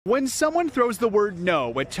When someone throws the word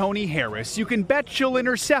no at Toni Harris, you can bet she'll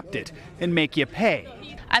intercept it and make you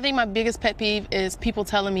pay. I think my biggest pet peeve is people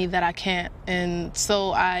telling me that I can't, and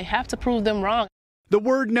so I have to prove them wrong. The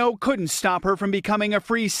word no couldn't stop her from becoming a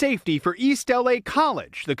free safety for East LA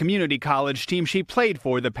College, the community college team she played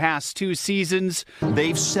for the past 2 seasons.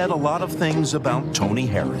 They've said a lot of things about Toni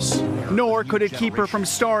Harris. Nor could it keep her from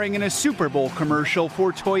starring in a Super Bowl commercial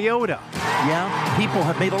for Toyota. Yeah, people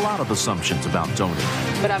have made a lot of assumptions about Toni.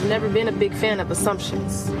 But I've never been a big fan of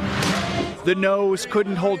assumptions. The no's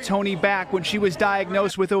couldn't hold Toni back when she was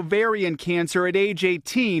diagnosed with ovarian cancer at age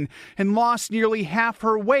 18 and lost nearly half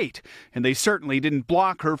her weight. And they certainly didn't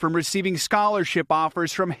block her from receiving scholarship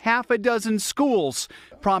offers from half a dozen schools,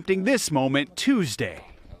 prompting this moment Tuesday.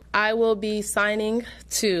 I will be signing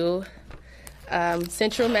to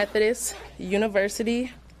Central Methodist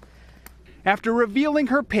University. After revealing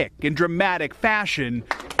her pick in dramatic fashion,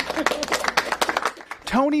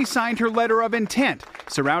 Toni signed her letter of intent,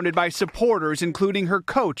 surrounded by supporters, including her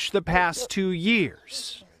coach, the past 2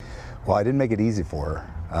 years. Well, I didn't make it easy for her.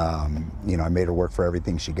 I made her work for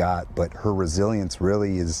everything she got, but her resilience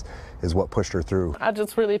really is what pushed her through. I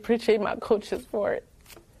just really appreciate my coaches for it.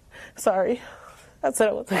 Sorry, I said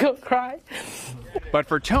I was going to cry. But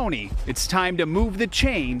for Toni, it's time to move the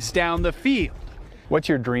chains down the field. What's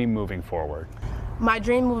your dream moving forward? My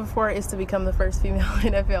dream moving forward is to become the first female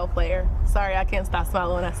NFL player. Sorry, I can't stop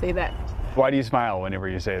smiling when I say that. Why do you smile whenever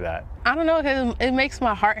you say that? I don't know, because it makes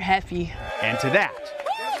my heart happy. And to that,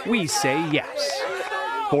 we say yes.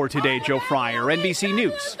 For Today, Joe Fryer, NBC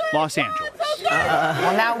News, Los Angeles.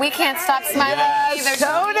 Well, now we can't stop smiling either.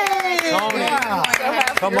 Toni!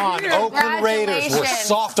 Yeah. Come on, Oakland Raiders. We're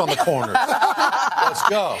soft on the corners. Let's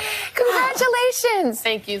go. Congratulations.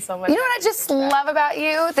 Thank you so much. You know what I just love about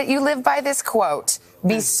you? That you live by this quote.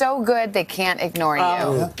 Be so good they can't ignore you.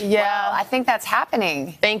 Yeah. Well, I think that's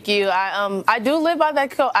happening. Thank you. I do live by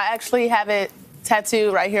that quote. I actually have it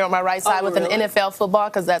tattooed right here on my right side with an NFL football,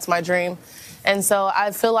 because that's my dream. And so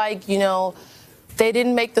I feel like, they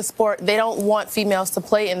didn't make the sport. They don't want females to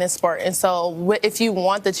play in this sport. And so if you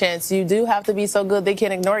want the chance, you do have to be so good they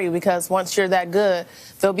can't ignore you, because once you're that good,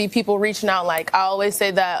 there'll be people reaching out. Like I always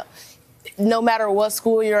say that no matter what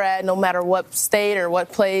school you're at, no matter what state or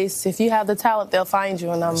what place, if you have the talent, they'll find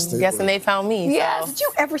you. And I'm guessing they found me. Yeah. So. Did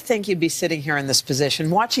you ever think you'd be sitting here in this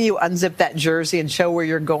position, watching you unzip that jersey and show where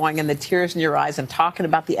you're going and the tears in your eyes and talking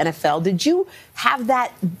about the NFL? Did you have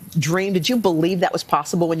that dream? Did you believe that was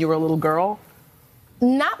possible when you were a little girl?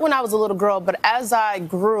 Not when I was a little girl, but as I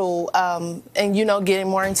grew and, getting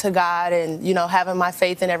more into God and, having my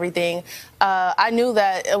faith and everything, I knew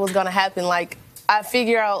that it was going to happen. Like, I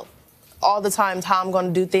figure out all the time how I'm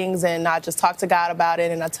going to do things, and I just talk to God about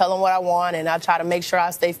it, and I tell him what I want, and I try to make sure I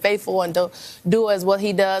stay faithful and do as what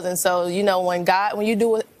he does. And so, when you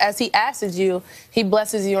do as he asks you, he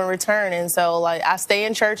blesses you in return. And so, like, I stay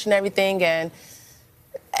in church and everything, and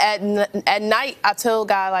at night, I tell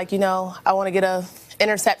God, like, I want to get a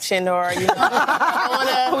interception, or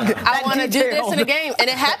I want to do this in a game, and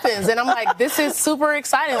it happens, and I'm like, this is super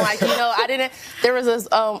exciting. Like, there was this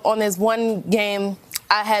on this one game,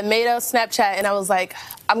 I had made a Snapchat, and I was like,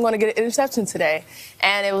 I'm going to get an interception today.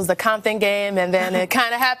 And it was the Compton game, and then it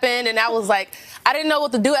kind of happened, and I was like, I didn't know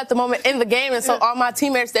what to do at the moment in the game. And so all my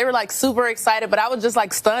teammates, they were like super excited, but I was just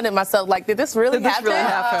like stunned in myself. Like, did this really happen?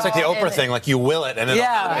 It's like the Oprah thing, like you will it. And then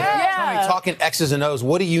Toni, talking X's and O's,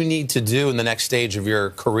 what do you need to do in the next stage of your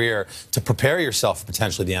career to prepare yourself for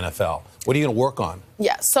potentially the NFL? What are you going to work on?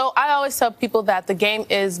 Yeah, so I always tell people that the game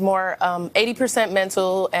is more 80%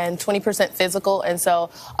 mental and 20% physical. And so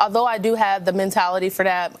although I do have the mentality for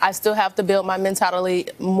that, I still have to build my mentality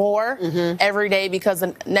more every day, because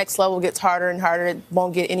the next level gets harder and harder. It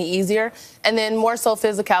won't get any easier. And then more so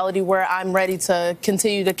physicality, where I'm ready to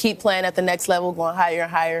continue to keep playing at the next level, going higher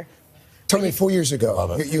and higher. Toni, 4 years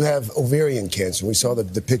ago, you have ovarian cancer. We saw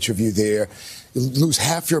the picture of you there. You lose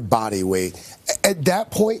half your body weight. At that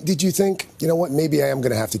point, did you think, you know what, maybe I am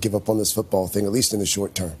going to have to give up on this football thing, at least in the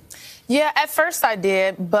short term? Yeah, at first I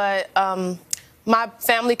did, but my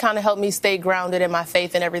family kind of helped me stay grounded in my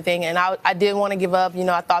faith and everything. And I didn't want to give up.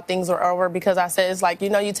 I thought things were over, because I said, it's like,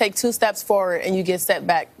 you take 2 steps forward and you get set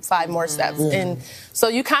back 5 more steps. And so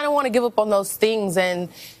you kind of want to give up on those things. And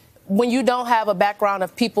when you don't have a background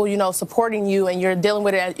of people, supporting you, and you're dealing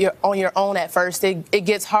with it on your own at first, it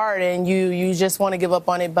gets hard, and you just want to give up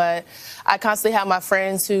on it. But I constantly have my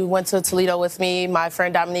friends who went to Toledo with me, my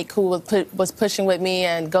friend Dominique, who was pushing with me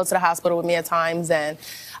and go to the hospital with me at times. And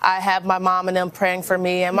I have my mom and them praying for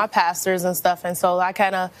me, and my pastors and stuff. And so I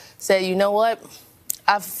kind of said, you know what?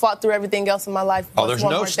 I've fought through everything else in my life. Oh, there's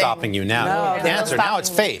no stopping you now. The answer now it's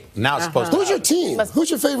fate. Now it's supposed to. Who's your team? Who's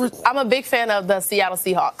your favorite? I'm a big fan of the Seattle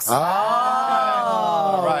Seahawks.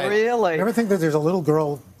 Oh, right. Really? I ever think that there's a little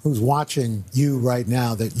girl who's watching you right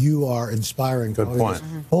now that you are inspiring? Good point.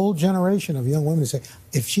 Whole generation of young women to say,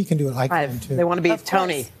 if she can do it, I can too. They want to be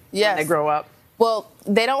Toni when they grow up. Well,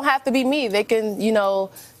 they don't have to be me. They can,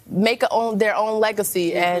 make their own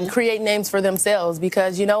legacy and create names for themselves,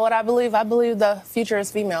 because you know what I believe? I believe the future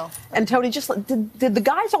is female. And Toni, did the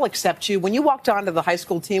guys all accept you? When you walked onto the high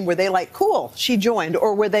school team, were they like, cool, she joined?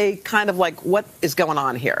 Or were they kind of like, what is going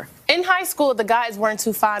on here? In high school, the guys weren't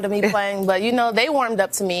too fond of me playing, but, they warmed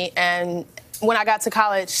up to me. And when I got to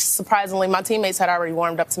college, surprisingly, my teammates had already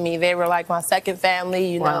warmed up to me. They were like my second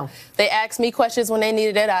family, Wow. They asked me questions when they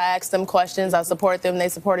needed it. I asked them questions. I supported them. They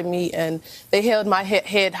supported me. And they held my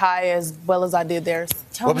head high as well as I did theirs.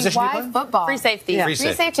 Toni, why football? Free safety. Yeah. Free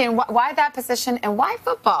safety. And why that position? And why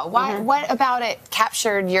football? What about it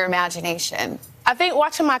captured your imagination? I think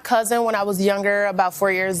watching my cousin when I was younger, about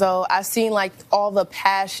 4 years old, I seen like all the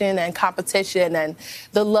passion and competition and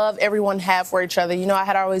the love everyone had for each other. I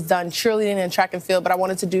had always done cheerleading and track and field, but I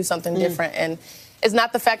wanted to do something different. And it's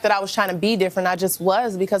not the fact that I was trying to be different. I just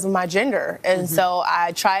was, because of my gender. And so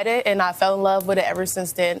I tried it and I fell in love with it ever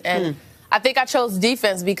since then. And I think I chose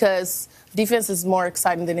defense because defense is more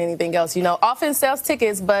exciting than anything else. Offense sells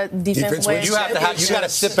tickets, but defense wins. You got to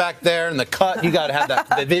sit back there in the cut. You got to have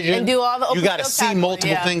that vision. And do all the open You got to see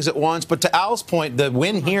multiple things at once. But to Al's point, the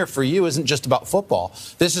win here for you isn't just about football.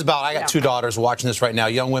 This is about, I got two daughters watching this right now,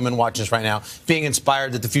 young women watching this right now, being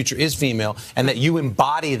inspired that the future is female and that you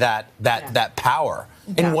embody that power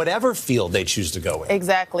in whatever field they choose to go with.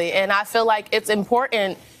 Exactly. And I feel like it's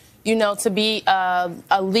important, to be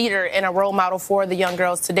a leader and a role model for the young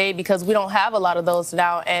girls today, because we don't have a lot of those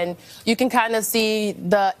now. And you can kind of see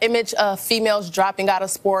the image of females dropping out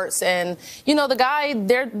of sports. And, the guy,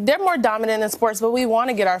 they're more dominant in sports, but we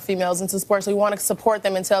want to get our females into sports. We want to support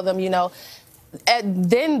them and tell them,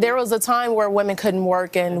 then there was a time where women couldn't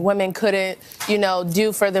work and women couldn't,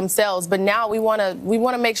 do for themselves. But now we want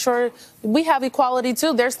to make sure we have equality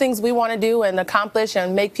too. There's things we want to do and accomplish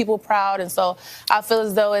and make people proud. And so I feel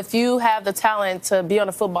as though if you have the talent to be on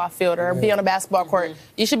a football field or be on a basketball court,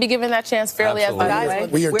 you should be given that chance fairly as the guys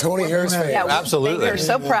would. We are Toni Harris fans. Yeah, absolutely. We're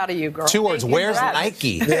so proud of you, girl. 2 words. Where's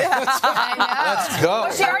Nike? I know. Let's go.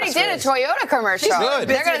 Well, she already did a Toyota commercial. She's good.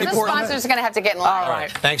 The sponsors are going to have to get in line. All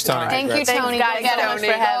right. Thanks, Toni. Thank you, Toni. Thanks, guys, so much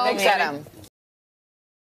for having me. Go get 'em.